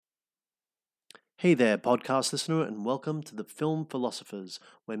Hey there, podcast listener, and welcome to the Film Philosophers,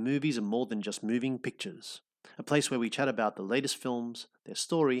 where movies are more than just moving pictures. A place where we chat about the latest films, their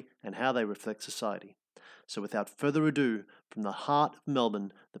story, and how they reflect society. So without further ado, from the heart of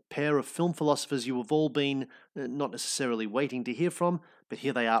Melbourne, the pair of film philosophers you have all been, not necessarily waiting to hear from, but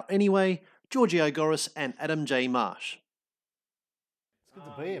here they are anyway, Giorgio Goris and Adam J. Marsh. It's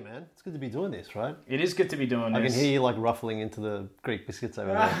good to be here, man. It's good to be doing this, right? It is good to be doing I this. can hear you like ruffling into the Greek biscuits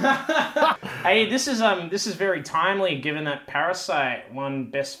over there. Hey, this is very timely, given that Parasite won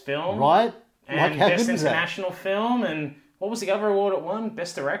Best Film, Right? and Like, how Best good was that? International Film, and what was the other award it won?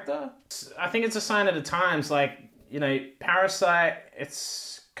 Best Director. I think it's a sign of the times. Like, you know, Parasite.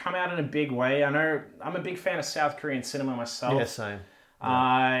 It's come out in a big way. I know I'm a big fan of South Korean cinema myself. Yeah, same.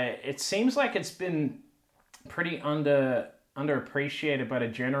 It seems like it's been pretty underappreciated by the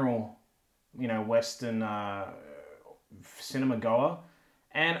general, Western cinema goer.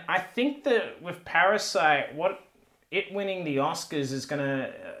 And I think that with Parasite, what it winning the Oscars is going to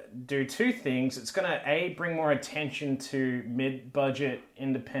do two things. It's going to, bring more attention to mid-budget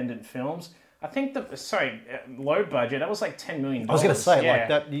independent films. I think low budget, that was like $10 million. I was going to say, Yeah. like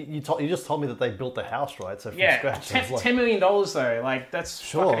that. You just told me that they built the house, right? So from Yeah, scratch. It's like, $10 million though, like that's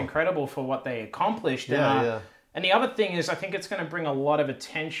Sure. fucking incredible for what they accomplished. Yeah. And the other thing is, I think it's going to bring a lot of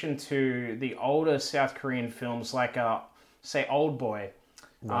attention to the older South Korean films, like say Old Boy.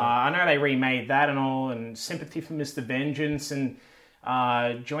 I know they remade that and all, and Sympathy for Mr. Vengeance and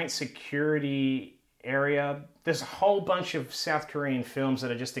Joint Security Area. There's a whole bunch of South Korean films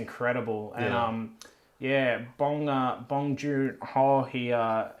that are just incredible. And Bong Joon-ho,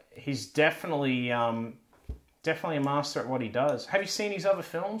 he's definitely a master at what he does. Have you seen his other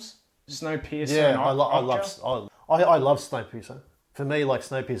films? Snowpiercer. Yeah, and I Okja? love Snowpiercer. For me, like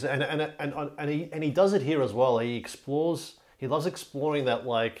Snowpiercer, and he does it here as well. He loves exploring that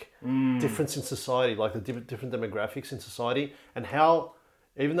like difference in society, like the different demographics in society, and how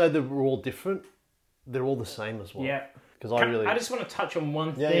even though they're all different, they're all the same as well. Yeah. Because I just want to touch on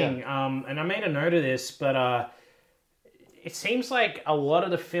one thing, and I made a note of this, but it seems like a lot of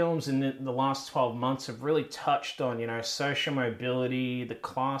the films in the last 12 months have really touched on, social mobility, the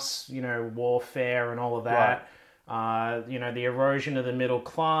class, warfare and all of that. Right. The erosion of the middle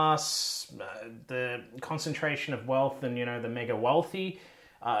class, the concentration of wealth and, the mega wealthy.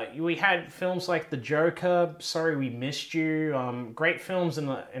 We had films like The Joker, Sorry We Missed You, great films in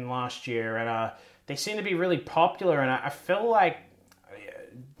last year, and they seem to be really popular, and I feel like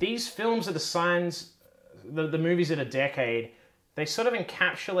these films are the signs, the movies of the decade. They sort of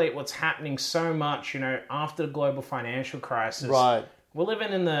encapsulate what's happening so much, after the global financial crisis. Right. We're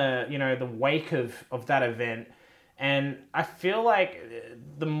living in the wake of that event. And I feel like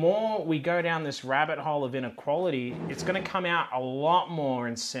the more we go down this rabbit hole of inequality, it's going to come out a lot more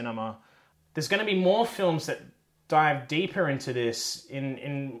in cinema. There's going to be more films that dive deeper into this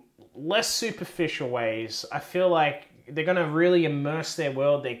in less superficial ways. I feel like they're going to really immerse their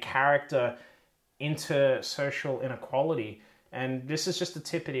world, their character into social inequality. And this is just the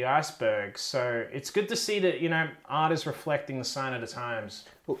tip of the iceberg. So it's good to see that, art is reflecting the sign of the times.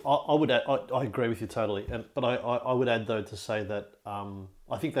 Well, I would add, I agree with you totally, but I would add though to say that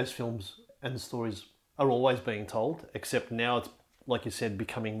I think those films and the stories are always being told, except now it's, like you said,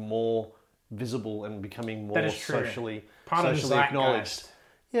 becoming more visible and becoming more socially acknowledged.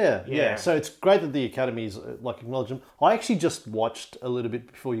 Yeah. So it's great that the Academy's acknowledge them. I actually just watched a little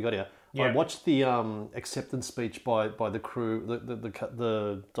bit before you got here. Yeah. I watched the acceptance speech by the crew,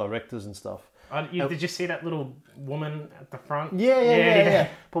 the directors and stuff. Did you see that little woman at the front? Yeah.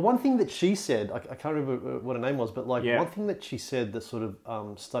 But one thing that she said, I can't remember what her name was, but one thing that she said that sort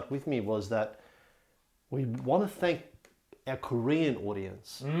of stuck with me was that we want to thank our Korean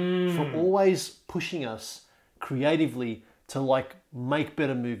audience for always pushing us creatively to make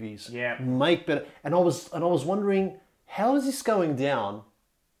better movies, make better. And I was wondering, how is this going down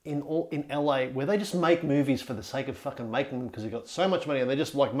in LA, where they just make movies for the sake of fucking making them because they've got so much money and they're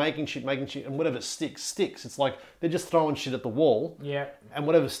just making shit, and whatever sticks. It's like they're just throwing shit at the wall, and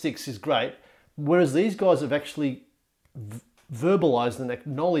whatever sticks is great. Whereas these guys have actually verbalized and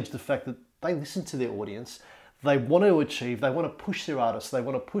acknowledged the fact that they listen to their audience. They want to achieve, they want to push their artists, they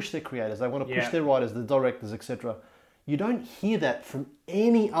want to push their creators, they want to push their writers, the directors, etc. You don't hear that from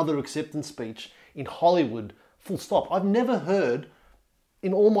any other acceptance speech in Hollywood, full stop. I've never heard,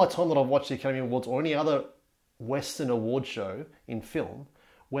 in all my time that I've watched the Academy Awards or any other Western award show in film,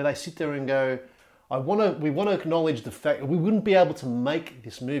 where they sit there and go, we want to acknowledge the fact that we wouldn't be able to make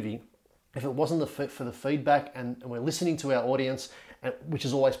this movie if it wasn't for the feedback and we're listening to our audience, which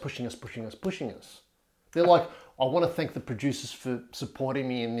is always pushing us. They're like, I want to thank the producers for supporting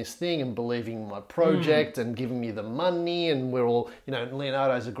me in this thing and believing in my project and giving me the money, and we're all,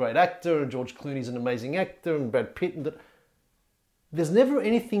 Leonardo's a great actor and George Clooney's an amazing actor and Brad Pitt. And there's never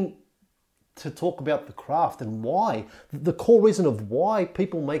anything to talk about the craft and why, the core reason of why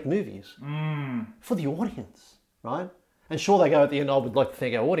people make movies. For the audience, right? And sure, they go at the end, I would like to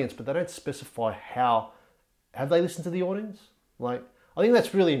thank our audience, but they don't specify how. Have they listened to the audience? Like, I think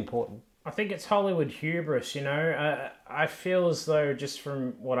that's really important. I think it's Hollywood hubris, I feel as though, just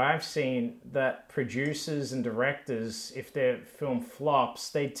from what I've seen, that producers and directors, if their film flops,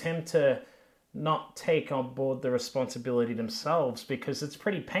 they tend to not take on board the responsibility themselves, because it's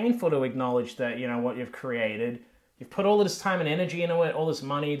pretty painful to acknowledge that, what you've created, you've put all this time and energy into it, all this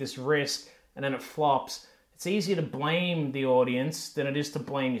money, this risk, and then it flops. It's easier to blame the audience than it is to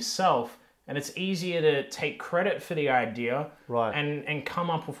blame yourself. And it's easier to take credit for the idea, right, and come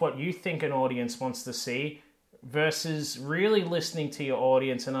up with what you think an audience wants to see, versus really listening to your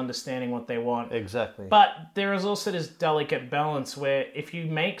audience and understanding what they want. Exactly. But there is also this delicate balance where if you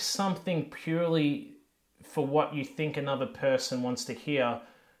make something purely for what you think another person wants to hear,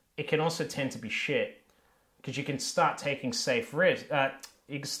 it can also tend to be shit, because you can start taking safe risks.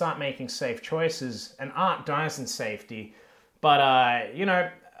 You can start making safe choices, and art dies in safety. But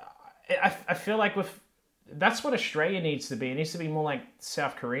I feel like that's what Australia needs to be. It needs to be more like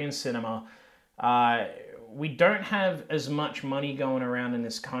South Korean cinema. We don't have as much money going around in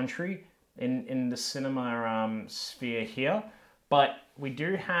this country, in the cinema sphere here, but we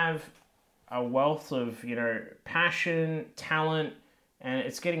do have a wealth of passion, talent, and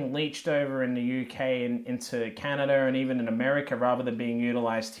it's getting leached over in the UK and into Canada and even in America rather than being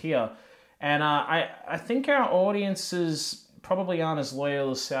utilized here. And I think our audiences probably aren't as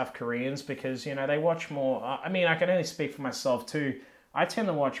loyal as South Koreans, because they watch more. I can only speak for myself too. I tend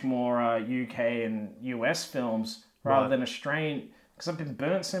to watch more UK and US films rather than Australian, because I've been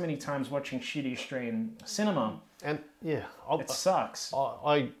burnt so many times watching shitty Australian cinema. And yeah, it sucks.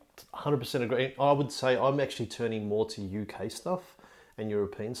 I 100% agree. I would say I'm actually turning more to UK stuff and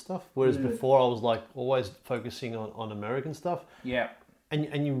European stuff, whereas before I was like always focusing on American stuff. Yeah.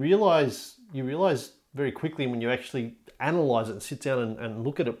 And you realize very quickly when you actually analyze it and sit down and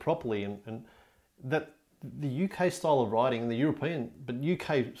look at it properly, and that the UK style of writing and the European, but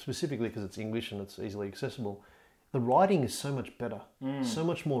UK specifically because it's English and it's easily accessible, the writing is so much better, so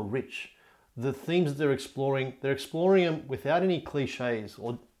much more rich. The themes that they're exploring them without any cliches,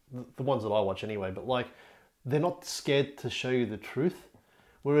 or the ones that I watch anyway, but like they're not scared to show you the truth.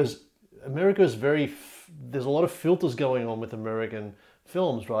 Whereas America is there's a lot of filters going on with American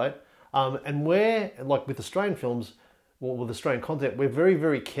films, right? And we're, like with Australian films, well, with Australian content, we're very,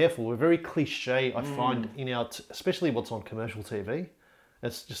 very careful. We're very cliche, I find, in our, especially what's on commercial TV.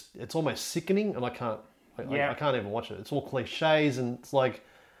 It's almost sickening, and I can't even watch it. It's all cliches, and it's like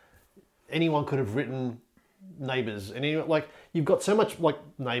anyone could have written Neighbours, and you've got so much like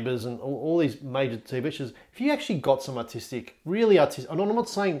Neighbours and all these major TV shows. If you actually got some really artistic, and I'm not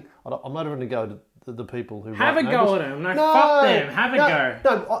saying, I'm not even going to go to the people who have a go at them. No, fuck them. Have a go.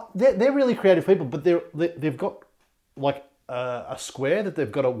 No, they're really creative people, but they've got like a square that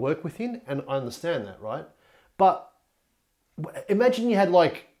they've got to work within, and I understand that, right? But imagine you had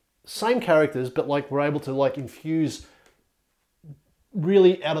like same characters, but like we're able to like infuse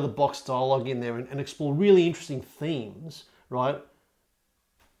really out of the box dialogue in there and explore really interesting themes, right?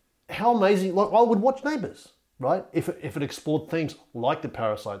 How amazing! Like I would watch Neighbours, right? If it explored themes like The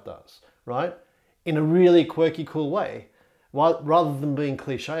Parasite does, right? In a really quirky, cool way, rather than being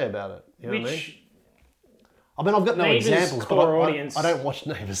cliche about it. You know what I mean? I've got no examples, but I don't watch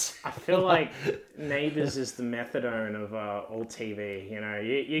Neighbours. I feel like Neighbours is the methadone of all TV.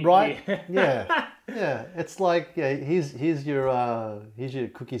 Right? Yeah. It's like, here's your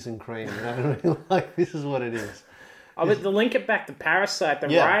cookies and cream. You know what I mean? Like, this is what it is. But to link it back to Parasite, the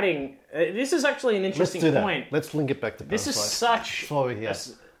writing. This is actually an interesting point. Let's link it back to Parasite. This is such. That's why we're here.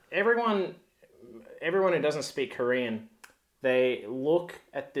 Everyone who doesn't speak Korean, they look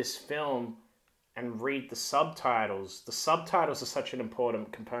at this film and read the subtitles. The subtitles are such an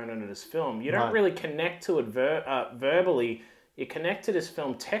important component of this film. You don't really connect to it verbally. You connect to this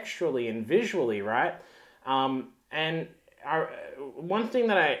film textually and visually, right? And one thing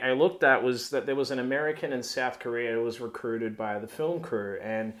that I looked at was that there was an American in South Korea who was recruited by the film crew,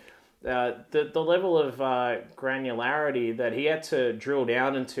 and the level of granularity that he had to drill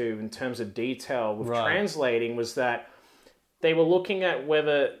down into in terms of detail with translating was that they were looking at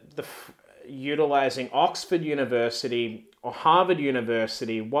whether utilizing Oxford University or Harvard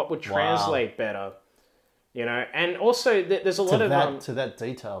University, what would translate better, and also there's a lot of to that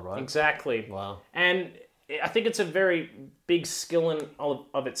detail, right? Exactly. Wow. And I think it's a very big skill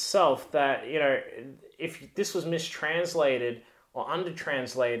of itself that, if this was mistranslated or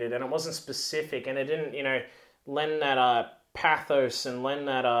undertranslated and it wasn't specific and it didn't, lend that pathos and lend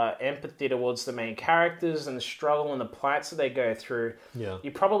that empathy towards the main characters and the struggle and the plights that they go through,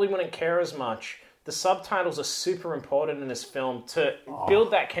 you probably wouldn't care as much. The subtitles are super important in this film to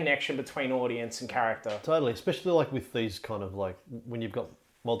build that connection between audience and character. Totally, especially like with these kind of like when you've got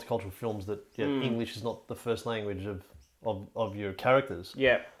multicultural films that English is not the first language of your characters.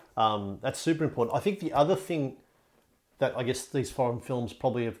 Yeah. That's super important. I think the other thing that I guess these foreign films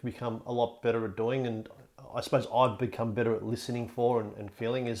probably have become a lot better at doing, and I suppose I've become better at listening for and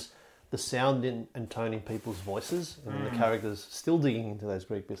feeling, is the sound and tone in people's voices and the characters still digging into those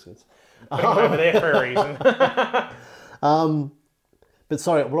Greek biscuits. Over there for a reason. But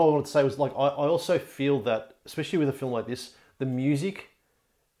sorry, what I wanted to say was like I also feel that, especially with a film like this, the music,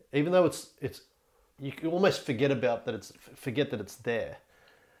 even though it's you can almost forget that it's there,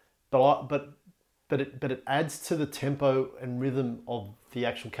 but it adds to the tempo and rhythm of the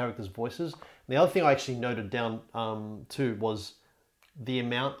actual characters' voices. And the other thing I actually noted down too was the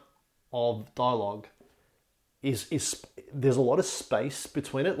amount of dialogue is there's a lot of space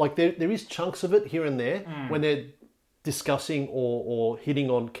between it. Like there is chunks of it here and there when they're discussing or hitting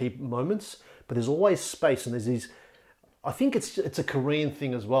on key moments, but there's always space, and there's these. I think it's a Korean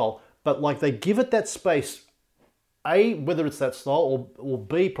thing as well, but like they give it that space. A, whether it's that style, or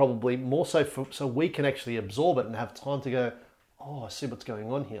B, probably more so so we can actually absorb it and have time to go, oh, I see what's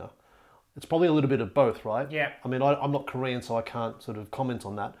going on here. It's probably a little bit of both, right? Yeah. I mean, I'm not Korean, so I can't sort of comment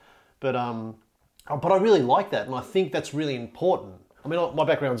on that. But I really like that, and I think that's really important. I mean, my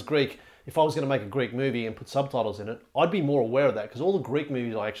background's Greek. If I was going to make a Greek movie and put subtitles in it, I'd be more aware of that, because all the Greek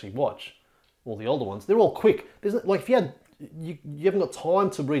movies I actually watch, all the older ones, they're all quick. There's like if you haven't got time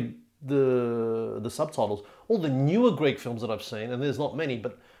to read the subtitles. All the newer Greek films that I've seen, and there's not many,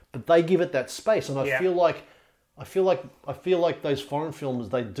 but they give it that space, and I feel like those foreign films,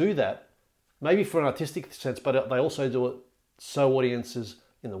 they do that, maybe for an artistic sense, but they also do it so audiences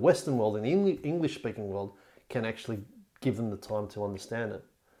in the Western world, in the English-speaking world, can actually give them the time to understand it.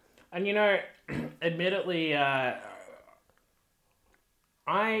 And admittedly,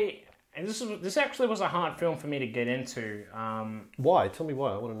 this actually was a hard film for me to get into. Why? Tell me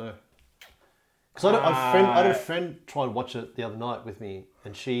why. I want to know. Because I had a friend try and watch it the other night with me,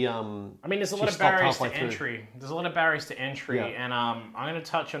 and she. There's a lot of barriers to entry. There's a lot of barriers to entry, and I'm going to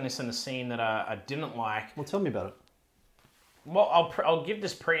touch on this in the scene that I didn't like. Well, tell me about it. Well, I'll give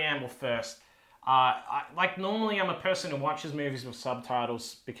this preamble first. Normally I'm a person who watches movies with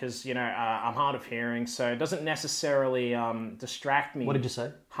subtitles because, I'm hard of hearing, so it doesn't necessarily distract me. What did you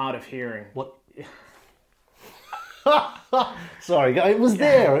say? Hard of hearing. What? Sorry, it was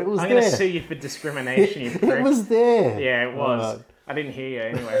there. It was I'm there. going to sue you for discrimination, you prick. It was there. Yeah, it was. I didn't hear you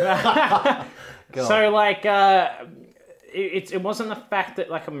anyway. So, it wasn't the fact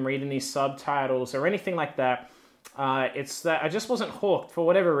that, I'm reading these subtitles or anything like that. It's that I just wasn't hooked for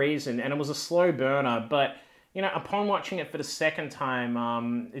whatever reason, and it was a slow burner. But, upon watching it for the second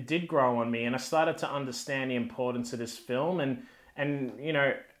time, it did grow on me, and I started to understand the importance of this film. And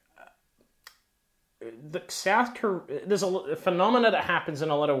the South Korea, there's a phenomena that happens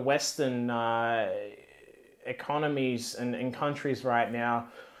in a lot of Western economies and countries right now.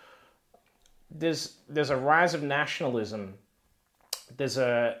 There's a rise of nationalism. There's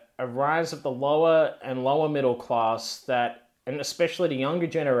a rise of the lower and lower middle class and especially the younger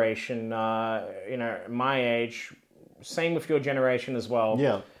generation, my age, same with your generation as well.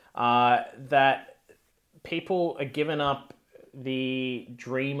 Yeah. That people are giving up the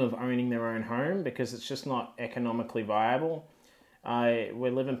dream of owning their own home because it's just not economically viable.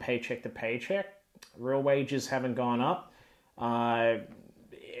 We're living paycheck to paycheck. Real wages haven't gone up.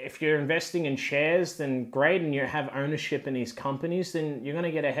 If you're investing in shares, then great, and you have ownership in these companies, then you're going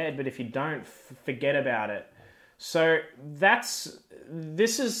to get ahead. But if you don't, forget about it. So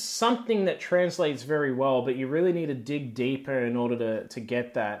this is something that translates very well, but you really need to dig deeper in order to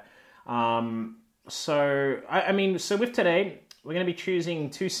get that. So with today, we're going to be choosing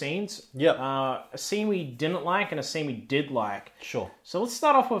two scenes. Yep. A scene we didn't like and a scene we did like. Sure. So let's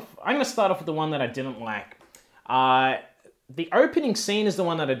start off with, I'm going to start off with the one that I didn't like. The opening scene is the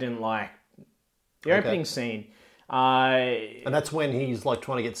one that I didn't like. The opening scene. And that's when he's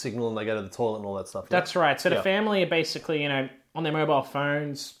trying to get signal and they go to the toilet and all that stuff. That's right. So the family are basically, on their mobile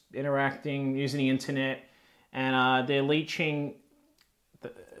phones, interacting, using the internet, and they're leeching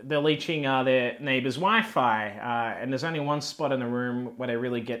their neighbor's Wi-Fi. And there's only one spot in the room where they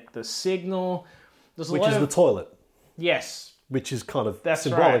really get the signal. Which is the toilet. Yes. Which is kind of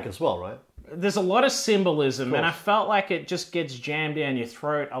symbolic as well, right? there's a lot of symbolism, and I felt like it just gets jammed down your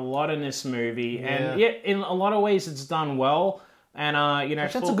throat a lot in this movie. Yeah. And yet, in a lot of ways, it's done well. And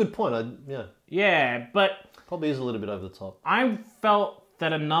that's a good point. Yeah, but probably is a little bit over the top. I felt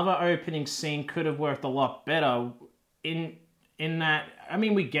that another opening scene could have worked a lot better. In that, I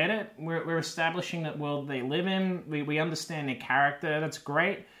mean, we get it. We're establishing that world they live in. We understand their character. That's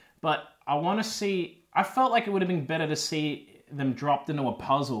great. But I want to see. I felt like it would have been better to see them dropped into a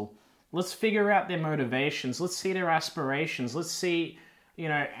puzzle. Let's figure out their motivations. Let's see their aspirations. Let's see,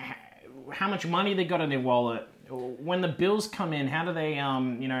 how much money they got in their wallet. When the bills come in, how do they,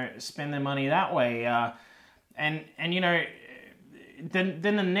 spend their money that way? Then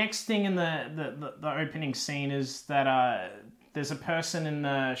the next thing in the opening scene is that there's a person in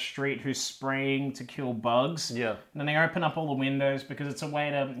the street who's spraying to kill bugs. Yeah. And then they open up all the windows because it's a way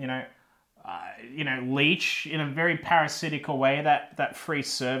to, leech in a very parasitical way that free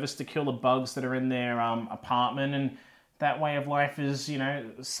service to kill the bugs that are in their apartment, and that way of life is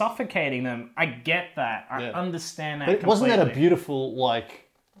suffocating them. I get that. I understand that. But wasn't that a beautiful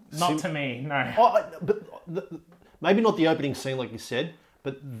Not to me, no. Maybe not the opening scene like you said,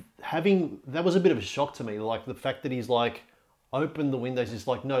 but that was a bit of a shock to me. Like the fact that he's like, open the windows. Is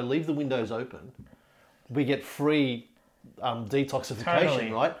like, no, leave the windows open. We get free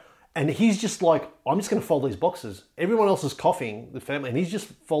detoxification, right? And he's just like, I'm just going to fold these boxes. Everyone else is coughing, the family, and he's just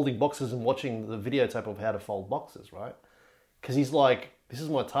folding boxes and watching the videotape of how to fold boxes, right? Because he's like, this is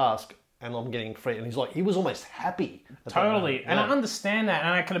my task, and I'm getting free. And he's like, he was almost happy. Totally. And I understand that,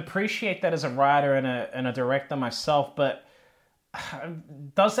 and I can appreciate that as a writer and a director myself, but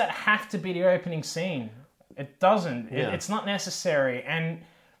does that have to be the opening scene? It doesn't. Yeah. It's not necessary. And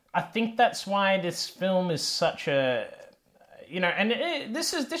I think that's why this film is such a...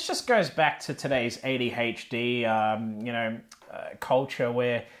 this just goes back to today's ADHD, culture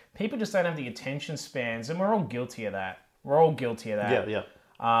where people just don't have the attention spans, and we're all guilty of that. Yeah.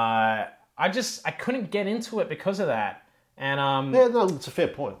 I couldn't get into it because of that, and it's a fair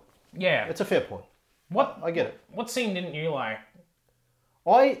point. Yeah, it's a fair point. I get it. What scene didn't you like?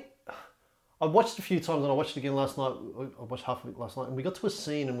 I watched it a few times, and I watched it again last night. I watched half of it last night, and we got to a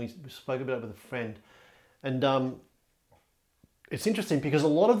scene, and we spoke about it with a friend, and it's interesting because a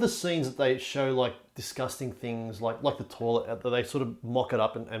lot of the scenes that they show, like disgusting things, like the toilet, they sort of mock it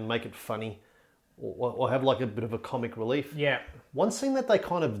up and make it funny, or have like a bit of a comic relief. Yeah. One scene that they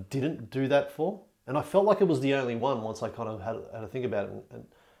kind of didn't do that for, and I felt like it was the only one once I kind of had to think about it, and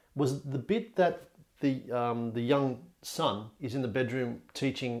was the bit that the young son is in the bedroom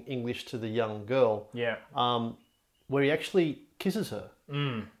teaching English to the young girl. Yeah. Where he actually kisses her.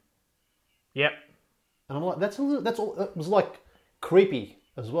 Mm. Yep. And I'm like, that's all. It was like creepy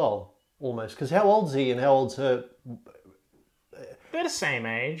as well, almost. Because how old's he and how old's her? They're the same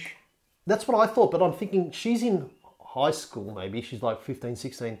age. That's what I thought, but I'm thinking she's in high school maybe. She's like 15,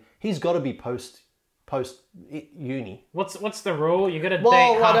 16. He's got to be post uni. What's the rule? You got to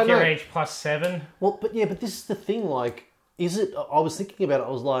date half your age plus 7? Well, but this is the thing, like, is it... I was thinking about it, I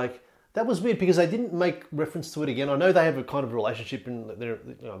was like, that was weird because they didn't make reference to it again. I know they have a kind of relationship and they're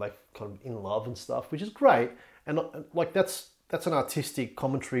kind of in love and stuff, which is great. And like that's an artistic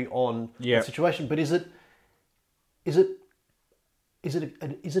commentary on the situation. But is it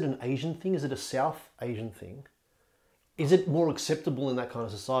an Asian thing? Is it a South Asian thing? Is it more acceptable in that kind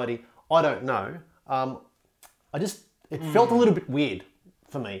of society? I don't know. It felt a little bit weird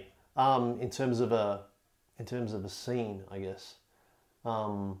for me in terms of a scene, I guess.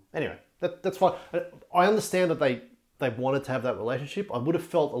 Anyway, that's fine. I understand that they wanted to have that relationship. I would have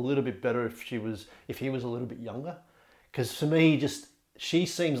felt a little bit better if he was a little bit younger, because for me, she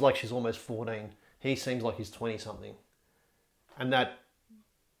seems like she's almost 14. He seems like he's 20 something, and that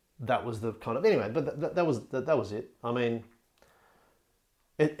was the kind of anyway. But that was it. I mean,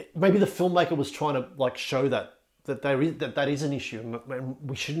 maybe the filmmaker was trying to like show that is an issue, and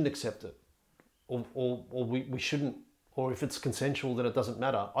we shouldn't accept it, or we shouldn't. Or if it's consensual, then it doesn't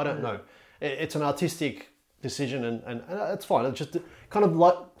matter. I don't know. It's an artistic decision, and it's fine. It's just kind of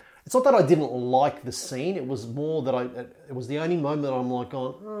like... It's not that I didn't like the scene. It was more that it was the only moment that I'm like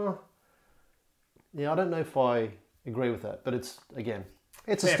going, I don't know if I agree with that. But it's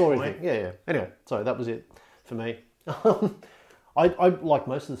a story thing. Yeah. Anyway, sorry, that was it for me. I like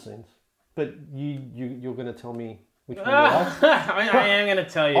most of the scenes. But you're going to tell me which one you like? I am going to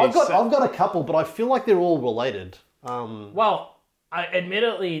tell you. I've got a couple, but I feel like they're all related.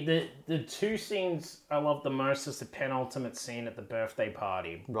 Admittedly, the two scenes I love the most is the penultimate scene at the birthday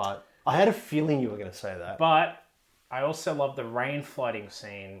party. Right. I had a feeling you were going to say that. But I also love the rain flooding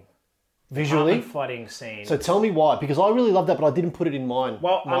scene visually. apartment flooding scene. So tell me why, because I really love that, but I didn't put it in mine.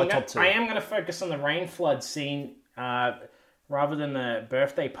 Well, my top two. I am going to focus on the rain flood scene rather than the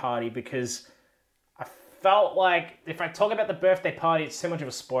birthday party, because I felt like if I talk about the birthday party, it's too much of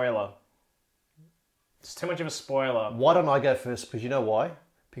a spoiler. It's too much of a spoiler. Why don't I go first? Because you know why?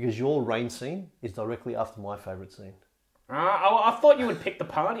 Because your rain scene is directly after my favourite scene. I thought you would pick the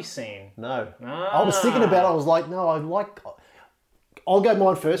party scene. No. I was thinking about it. I was like, no, I'll go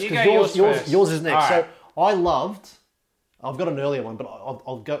mine first, because yours is next. Right. So I've got an earlier one, but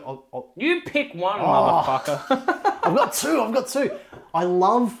I'll go. You pick one, motherfucker. I've got two. I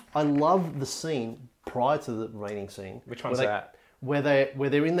love the scene prior to the raining scene. Which one's that? Where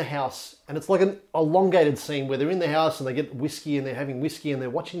they're in the house, and it's like an elongated scene where they're in the house and they get whiskey and they're having whiskey and they're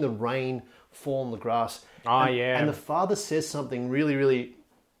watching the rain fall on the grass. Yeah. And the father says something really, really,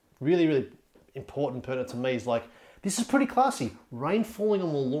 really, really important, pertinent to me. He's like, this is pretty classy. Rain falling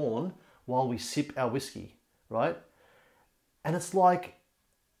on the lawn while we sip our whiskey, right? And it's like,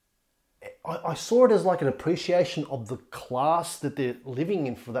 I saw it as like an appreciation of the class that they're living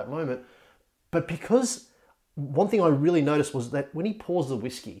in for that moment. But because one thing I really noticed was that when he pours the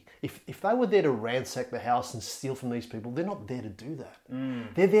whiskey, if they were there to ransack the house and steal from these people, they're not there to do that.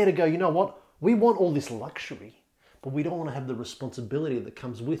 They're there to go, you know what? We want all this luxury, but we don't want to have the responsibility that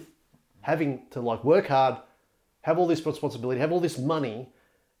comes with having to like work hard, have all this responsibility, have all this money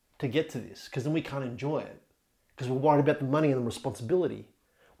to get to this, because then we can't enjoy it because we're worried about the money and the responsibility.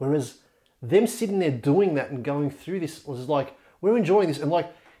 Whereas them sitting there doing that and going through this was like, we're enjoying this. And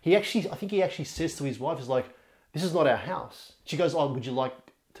like, I think he actually says to his wife, he's like, this is not our house. She goes, oh, would you like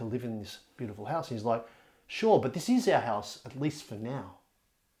to live in this beautiful house? And he's like, sure, but this is our house, at least for now.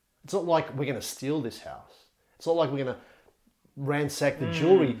 It's not like we're going to steal this house. It's not like we're going to ransack the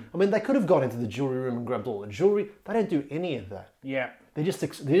jewelry. I mean, they could have gone into the jewelry room and grabbed all the jewelry. They don't do any of that. Yeah. They're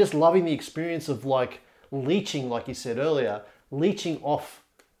just loving the experience of like leeching, like you said earlier, leeching off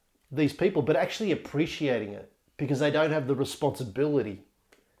these people, but actually appreciating it because they don't have the responsibility.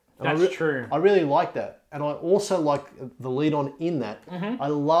 And That's true. I really like that. And I also like the lead on in that. I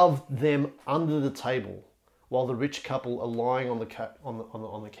love them under the table while the rich couple are lying on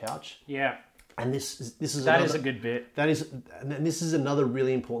the couch. Yeah. And this is that is a good bit. And this is another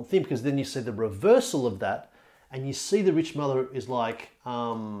really important thing, because then you see the reversal of that, and you see the rich mother is like,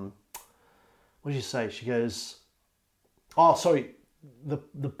 what did you say? She goes, oh, sorry, the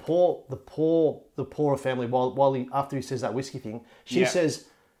poorer family. After he says that whiskey thing, she says,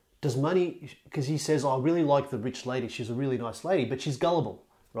 does money? Because he says, I really like the rich lady. She's a really nice lady, but she's gullible,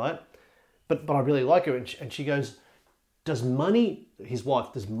 right? But I really like her, and she goes, does money? His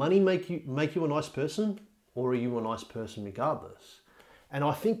wife, does money make you a nice person, or are you a nice person regardless? And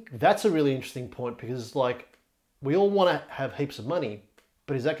I think that's a really interesting point, because it's like, we all want to have heaps of money,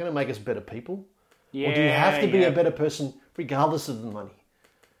 but is that going to make us better people? Or do you have to be a better person regardless of the money?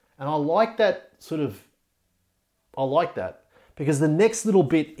 And I like that because the next little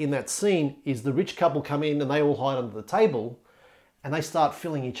bit in that scene is the rich couple come in and they all hide under the table and they start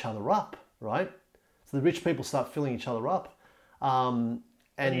filling each other up, right? So the rich people start filling each other up. And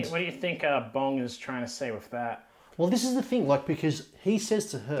what do you think Bong is trying to say with that? Well, this is the thing, like, because he says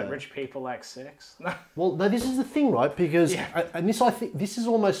to her, the rich people like sex. Well, no, this is the thing, right? Because and this, I think, this is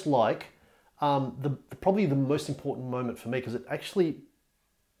almost like probably the most important moment for me, because it actually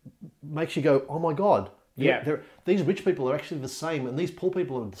makes you go, oh my God, these rich people are actually the same, and these poor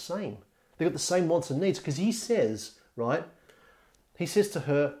people are the same. They've got the same wants and needs. Because he says, right? He says to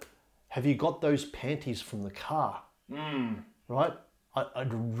her, have you got those panties from the car? Right?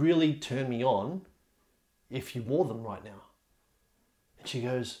 I'd really turn me on if you wore them right now. And she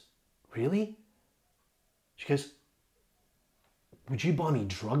goes, really? She goes, would you buy me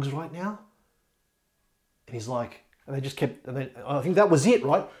drugs right now? And he's like, and they just kept, and I think that was it,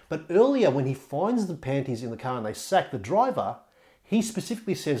 right? But earlier when he finds the panties in the car and they sack the driver, he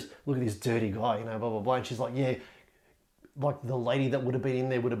specifically says, look at this dirty guy, blah, blah, blah. And she's like, yeah, like the lady that would have been in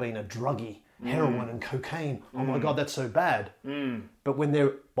there would have been a druggie, heroin and cocaine. Oh my God, that's so bad. But when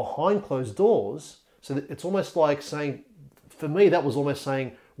they're behind closed doors, so that it's almost like saying, for me, that was almost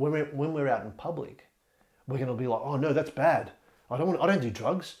saying, when we're out in public, we're going to be like, oh no, that's bad. I don't do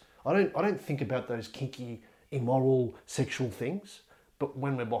drugs. I don't think about those kinky, immoral, sexual things. But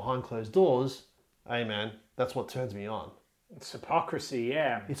when we're behind closed doors, hey man, that's what turns me on. It's hypocrisy,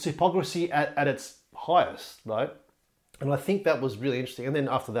 yeah. It's hypocrisy at its highest, right? And I think that was really interesting. And then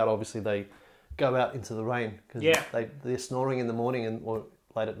after that, obviously, they go out into the rain because they're snoring in the morning or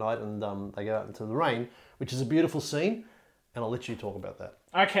late at night, and they go out into the rain, which is a beautiful scene. And I'll let you talk about that.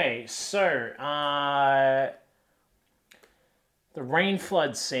 Okay, so the rain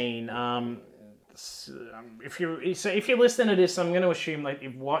flood scene. If you're listening to this, I'm going to assume like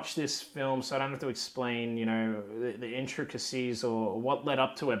you've watched this film, so I don't have to explain, the intricacies or what led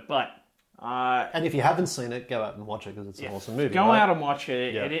up to it. But and if you haven't seen it, go out and watch it because it's an awesome movie. Go out and watch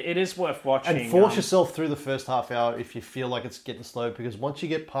it. Yeah. It is worth watching. And force yourself through the first half hour if you feel like it's getting slow, because once you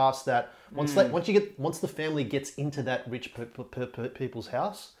get past that, once the family gets into that rich people's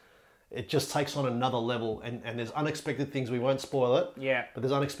house, it just takes on another level, and there's unexpected things. We won't spoil it. Yeah. But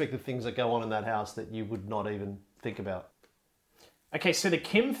there's unexpected things that go on in that house that you would not even think about. Okay, so the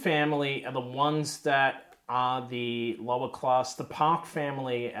Kim family are the ones that are the lower class. The Park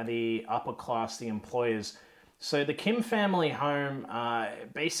family are the upper class, the employers. So the Kim family home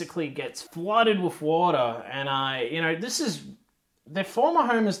basically gets flooded with water, and their former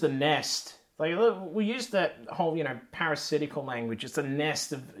home is the Nest. Like, we use that whole, parasitical language. It's a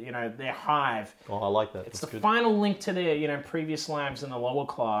nest of, their hive. Oh, I like that. It's the final link to their, previous lives in the lower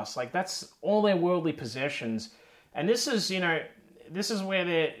class. Like, that's all their worldly possessions. And this is where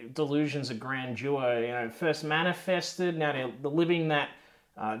their delusions of grandeur, first manifested. Now they're living that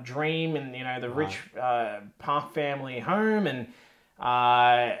dream in, the rich Park family home. And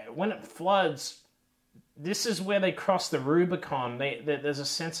when it floods, this is where they cross the Rubicon. There's a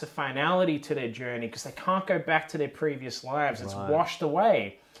sense of finality to their journey because they can't go back to their previous lives. It's washed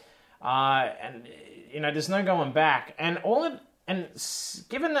away, and there's no going back. And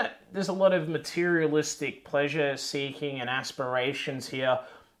given that there's a lot of materialistic pleasure seeking and aspirations here,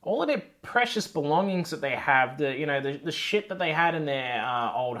 all of their precious belongings that they have, the shit that they had in their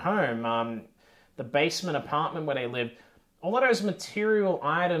old home, the basement apartment where they lived. All of those material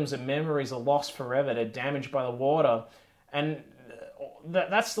items and memories are lost forever. They're damaged by the water. And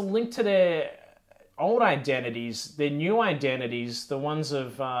that's the link to their old identities, their new identities, the ones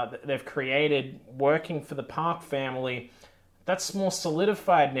they've created working for the Park family. That's more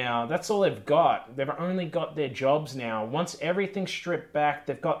solidified now. That's all they've got. They've only got their jobs now. Once everything's stripped back,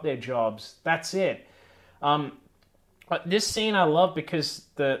 they've got their jobs. That's it. But this scene I love because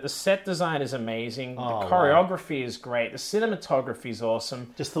the set design is amazing. The choreography is great. The cinematography is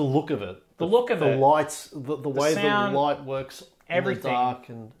awesome. Just the look of it. The lights, the way sound, the light works everything. In the dark.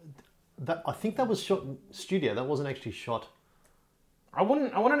 And I think that was shot in studio. That wasn't actually shot. I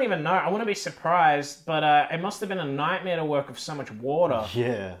wouldn't even know. I wouldn't be surprised, but it must have been a nightmare to work with so much water.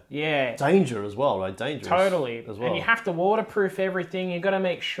 Yeah. Yeah. Danger as well, right? Dangerous. Totally. As well. And you have to waterproof everything. You've got to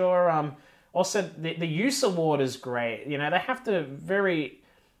make sure... Also, the use of water is great. They have to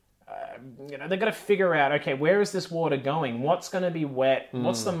they've got to figure out, okay, where is this water going? What's going to be wet?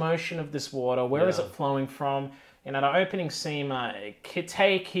 What's the motion of this water? Where is it flowing from? The opening scene,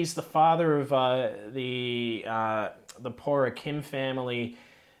 Kit-taek, he's the father of the poorer Kim family.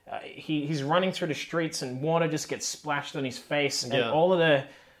 He's running through the streets and water just gets splashed on his face, and all of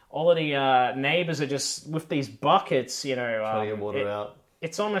the neighbors are just with these buckets, trying to get water out.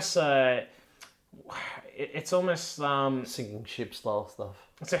 It's almost sinking ship style stuff.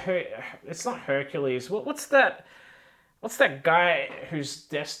 It's not Hercules. What's that guy who's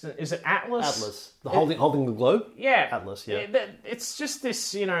destined? Is it Atlas? Atlas, holding the globe. Yeah, Atlas. Yeah. It's just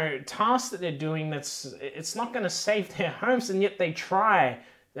this task that they're doing. It's not going to save their homes, and yet they try.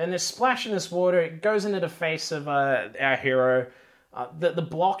 And they're splashing this water. It goes into the face of our hero. The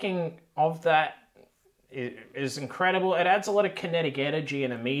blocking of that is incredible. It adds a lot of kinetic energy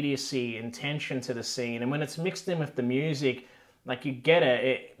and immediacy and tension to the scene. And when it's mixed in with the music, like, you get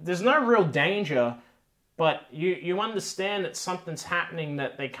it. There's no real danger, but you understand that something's happening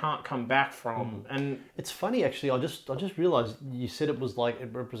that they can't come back from. And it's funny, actually. I just realized you said it was like it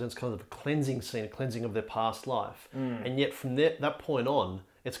represents kind of a cleansing scene, a cleansing of their past life. And yet from that point on,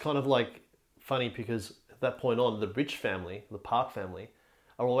 it's kind of like funny because at that point on, the rich family, the Park family,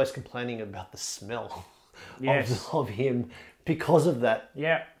 are always complaining about the smell. Yes. Of him because of that.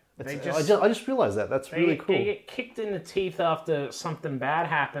 Yeah. I just realized that. That's really cool. They get kicked in the teeth after something bad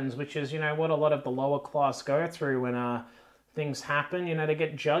happens, which is, what a lot of the lower class go through when things happen. They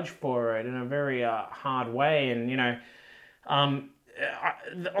get judged for it in a very hard way. And, on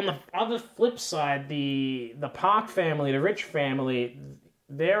the other flip side, the Park family, the rich family,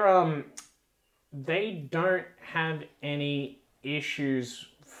 they don't have any issues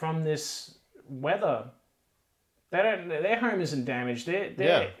from this weather. Their home isn't damaged.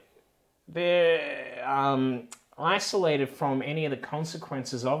 They're isolated from any of the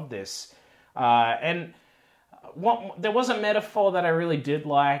consequences of this. And there was a metaphor that I really did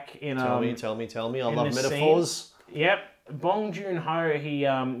like in Tell me. I love metaphors. Scene. Yep. Bong Joon-ho, he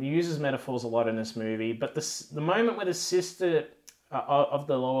uses metaphors a lot in this movie. But the moment where the sister of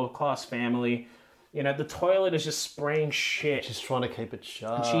the lower class family You know, the toilet is just spraying shit. She's trying to keep it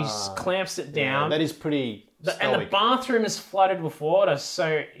shut. And she clamps it down. Yeah, that is pretty stoic. And the bathroom is flooded with water.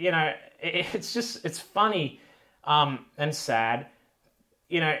 So, you know, it's funny and sad.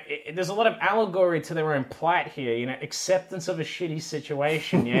 You know, there's a lot of allegory to their own plight here. You know, acceptance of a shitty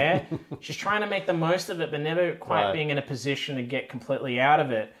situation, yeah? She's trying to make the most of it, but never quite being in a position to get completely out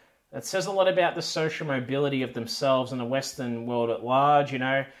of it. That says a lot about the social mobility of themselves and the Western world at large, you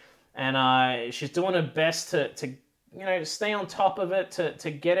know? And she's doing her best to you know, stay on top of it,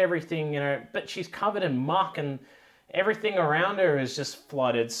 to get everything, you know, but she's covered in muck and everything around her is just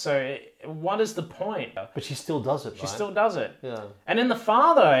flooded. So what is the point? But she still does it, She still does it. Yeah. And then the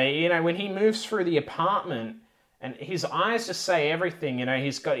father, you know, when he moves through the apartment and his eyes just say everything, you know,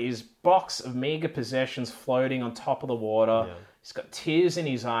 he's got his box of meager possessions floating on top of the water. Yeah. He's got tears in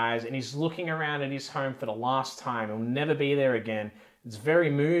his eyes and he's looking around at his home for the last time. He'll never be there again. It's very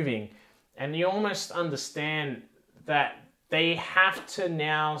moving. And you almost understand that they have to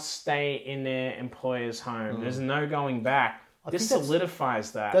now stay in their employer's home. There's no going back. This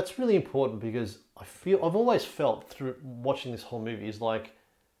solidifies that. That's really important because I've always felt through watching this whole movie is like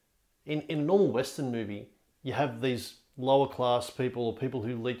in a normal Western movie, you have these lower class people or people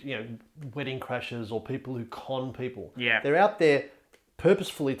who lead, you know, wedding crashers or people who con people. Yeah. They're out there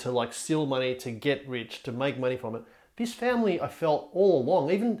purposefully to like steal money, to get rich, to make money from it. This family, I felt all along,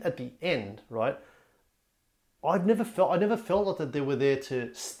 even at the end, right? I never felt like that they were there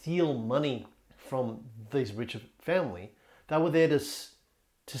to steal money from these rich family. They were there to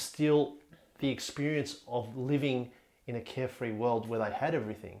steal the experience of living in a carefree world where they had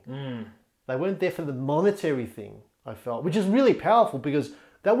everything. They weren't there for the monetary thing, I felt, which is really powerful because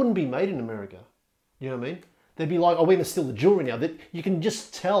that wouldn't be made in America. You know what I mean? They'd be like, oh, we're going to steal the jewelry now. That you can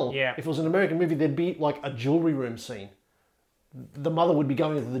just tell if it was an American movie, there'd be like a jewelry room scene. The mother would be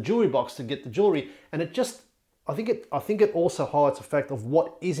going into the jewelry box to get the jewelry, and it just, I think it also highlights the fact of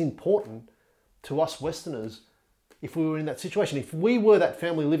what is important to us Westerners. If we were in that situation, if we were that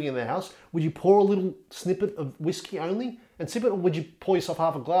family living in their house, would you pour a little snippet of whiskey only and sip it, or would you pour yourself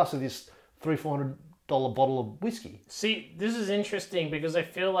half a glass of this $300-400 bottle of whiskey? See, this is interesting because I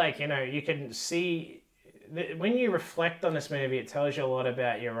feel like, you know, you can see when you reflect on this movie, it tells you a lot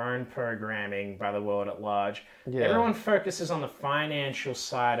about your own programming by the world at large. Yeah. Everyone focuses on the financial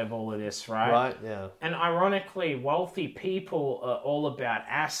side of all of this, right? Right, yeah. And ironically, wealthy people are all about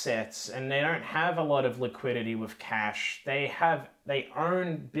assets and they don't have a lot of liquidity with cash. They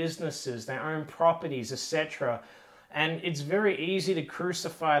own businesses, they own properties, etc. And it's very easy to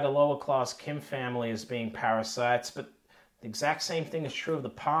crucify the lower class Kim family as being parasites, but the exact same thing is true of the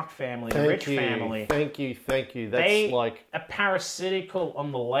Park family, the rich family. Thank you. They are parasitical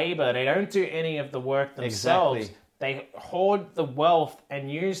on the labor. They don't do any of the work themselves. Exactly. They hoard the wealth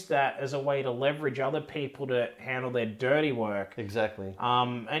and use that as a way to leverage other people to handle their dirty work. Exactly.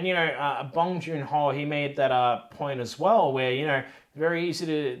 And, you know, Bong Joon-ho, he made that point as well, where, you know, very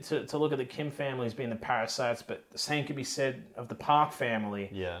easy to look at the Kim family as being the parasites, but the same could be said of the Park family.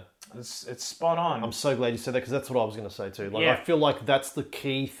 Yeah. It's spot on. I'm so glad you said that because that's what I was going to say too. Like, I feel like that's the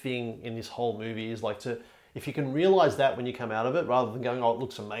key thing in this whole movie is like if you can realize that when you come out of it, rather than going, oh, it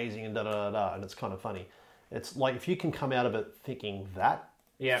looks amazing and da-da-da-da, and it's kind of funny. It's like if you can come out of it thinking that,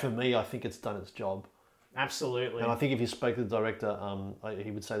 for me, I think it's done its job. Absolutely. And I think if you spoke to the director,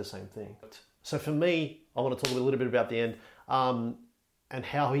 he would say the same thing. So for me, I want to talk a little bit about the end and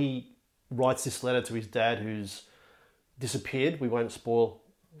how he writes this letter to his dad who's disappeared. We won't spoil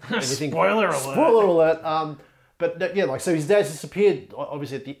anything. Spoiler alert. Spoiler alert. But yeah, like, so his dad's disappeared,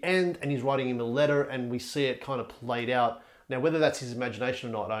 obviously, at the end, and he's writing him a letter, and we see it kind of played out. Now, whether that's his imagination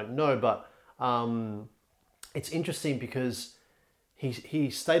or not, I don't know, but it's interesting because he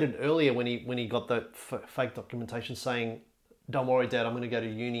stated earlier when he got that fake documentation saying, don't worry, Dad, I'm going to go to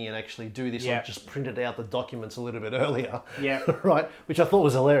uni and actually do this. I just printed out the documents a little bit earlier. Yeah. Right? Which I thought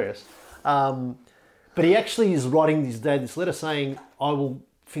was hilarious. But he actually is writing his dad this letter saying, I will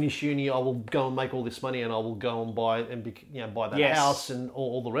finish uni, I will go and make all this money, and I will go and buy that house and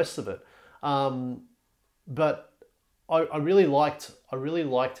all the rest of it. But I really liked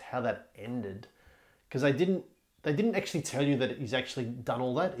how that ended because they didn't actually tell you that he's actually done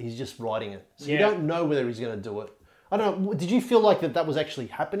all that. He's just writing it, so you don't know whether he's going to do it. I don't know. Did you feel like that was actually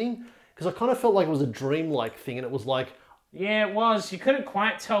happening? Because I kind of felt like it was a dreamlike thing, and it was like, yeah, it was. You couldn't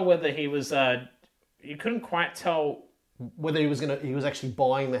quite tell whether he was. You couldn't quite tell whether he was actually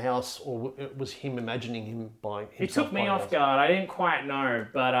buying the house or it was him imagining him buying. It took me off guard. I didn't quite know,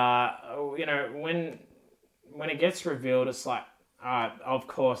 but you know, when it gets revealed, it's like, of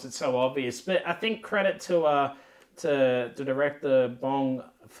course, it's so obvious. But I think credit to director Bong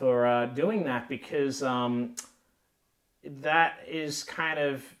for doing that, because that is kind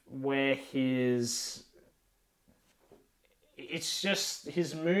of where it's just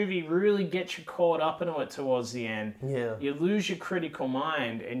his movie really gets you caught up into it towards the end. Yeah. You lose your critical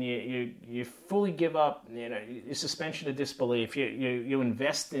mind and you fully give up, your suspension of disbelief. You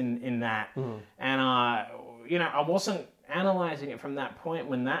invest in that. And, I wasn't analyzing it from that point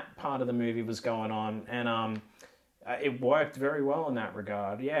when that part of the movie was going on. And it worked very well in that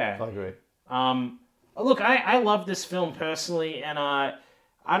regard. Yeah. I agree. Look, I love this film personally, and I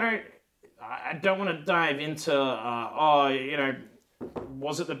don't want to dive into,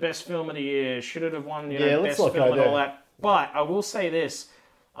 was it the best film of the year? Should it have won, best film and all that? But I will say this.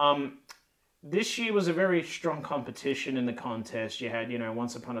 This year was a very strong competition in the contest. You had,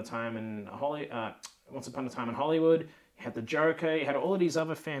 Once Upon a Time in Hollywood. You had The Joker. You had all of these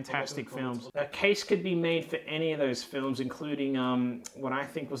other fantastic films. A case could be made for any of those films, including what I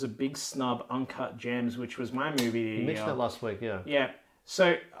think was a big snub, Uncut Gems, which was my movie. You mentioned that last week, yeah. Yeah.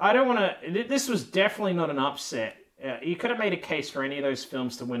 So I don't want to... This was definitely not an upset. You could have made a case for any of those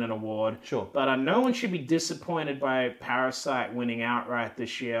films to win an award. Sure. But no one should be disappointed by Parasite winning outright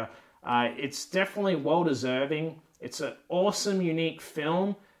this year. It's definitely well-deserving. It's an awesome, unique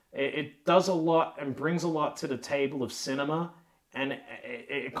film. It does a lot and brings a lot to the table of cinema. And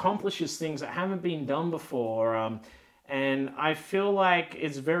it accomplishes things that haven't been done before. And I feel like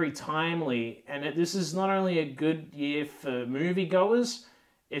it's very timely. And this is not only a good year for moviegoers,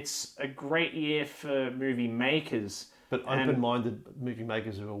 it's a great year for movie makers. But open-minded movie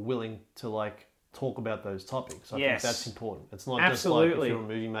makers who are willing to talk about those topics. I think that's important. It's not just like if you're a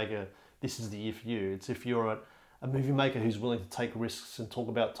movie maker, this is the year for you. It's if you're a movie maker who's willing to take risks and talk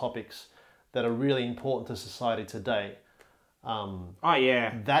about topics that are really important to society today.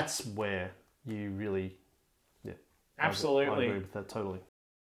 That's where you really... Absolutely. I agree with that totally.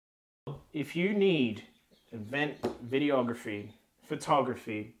 If you need event videography,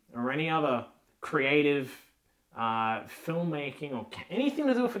 photography, or any other creative filmmaking or anything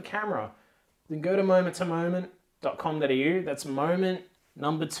to do with a camera, then go to moment2moment.com.au. That's moment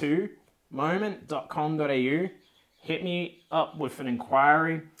number 2, moment.com.au. Hit me up with an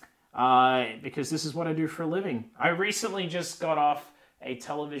inquiry because this is what I do for a living. I recently just got off a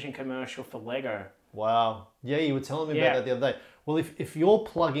television commercial for Lego. Wow. Yeah, you were telling me about that the other day. Well, if you're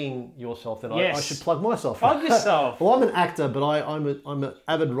plugging yourself, then I should plug myself. Plug yourself. Well, I'm an actor, but I'm an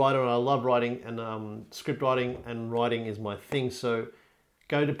avid writer, and I love writing, and script writing and writing is my thing. So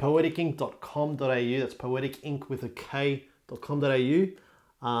go to poeticink.com.au. That's poeticink with a K.com.au.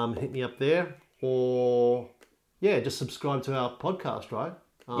 Hit me up there. Or, just subscribe to our podcast, right?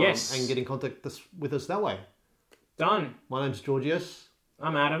 Yes. And get in contact with us that way. Done. My name's Georgios.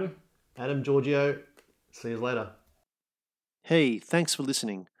 I'm Adam. Adam Giorgio. See you later. Hey, thanks for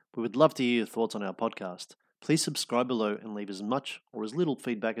listening. We would love to hear your thoughts on our podcast. Please subscribe below and leave as much or as little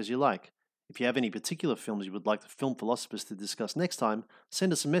feedback as you like. If you have any particular films you would like the Film Philosophers to discuss next time,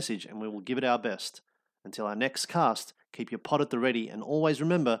 send us a message and we will give it our best. Until our next cast, keep your pot at the ready and always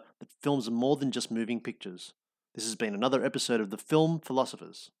remember that films are more than just moving pictures. This has been another episode of the Film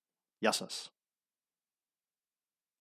Philosophers. Yassas.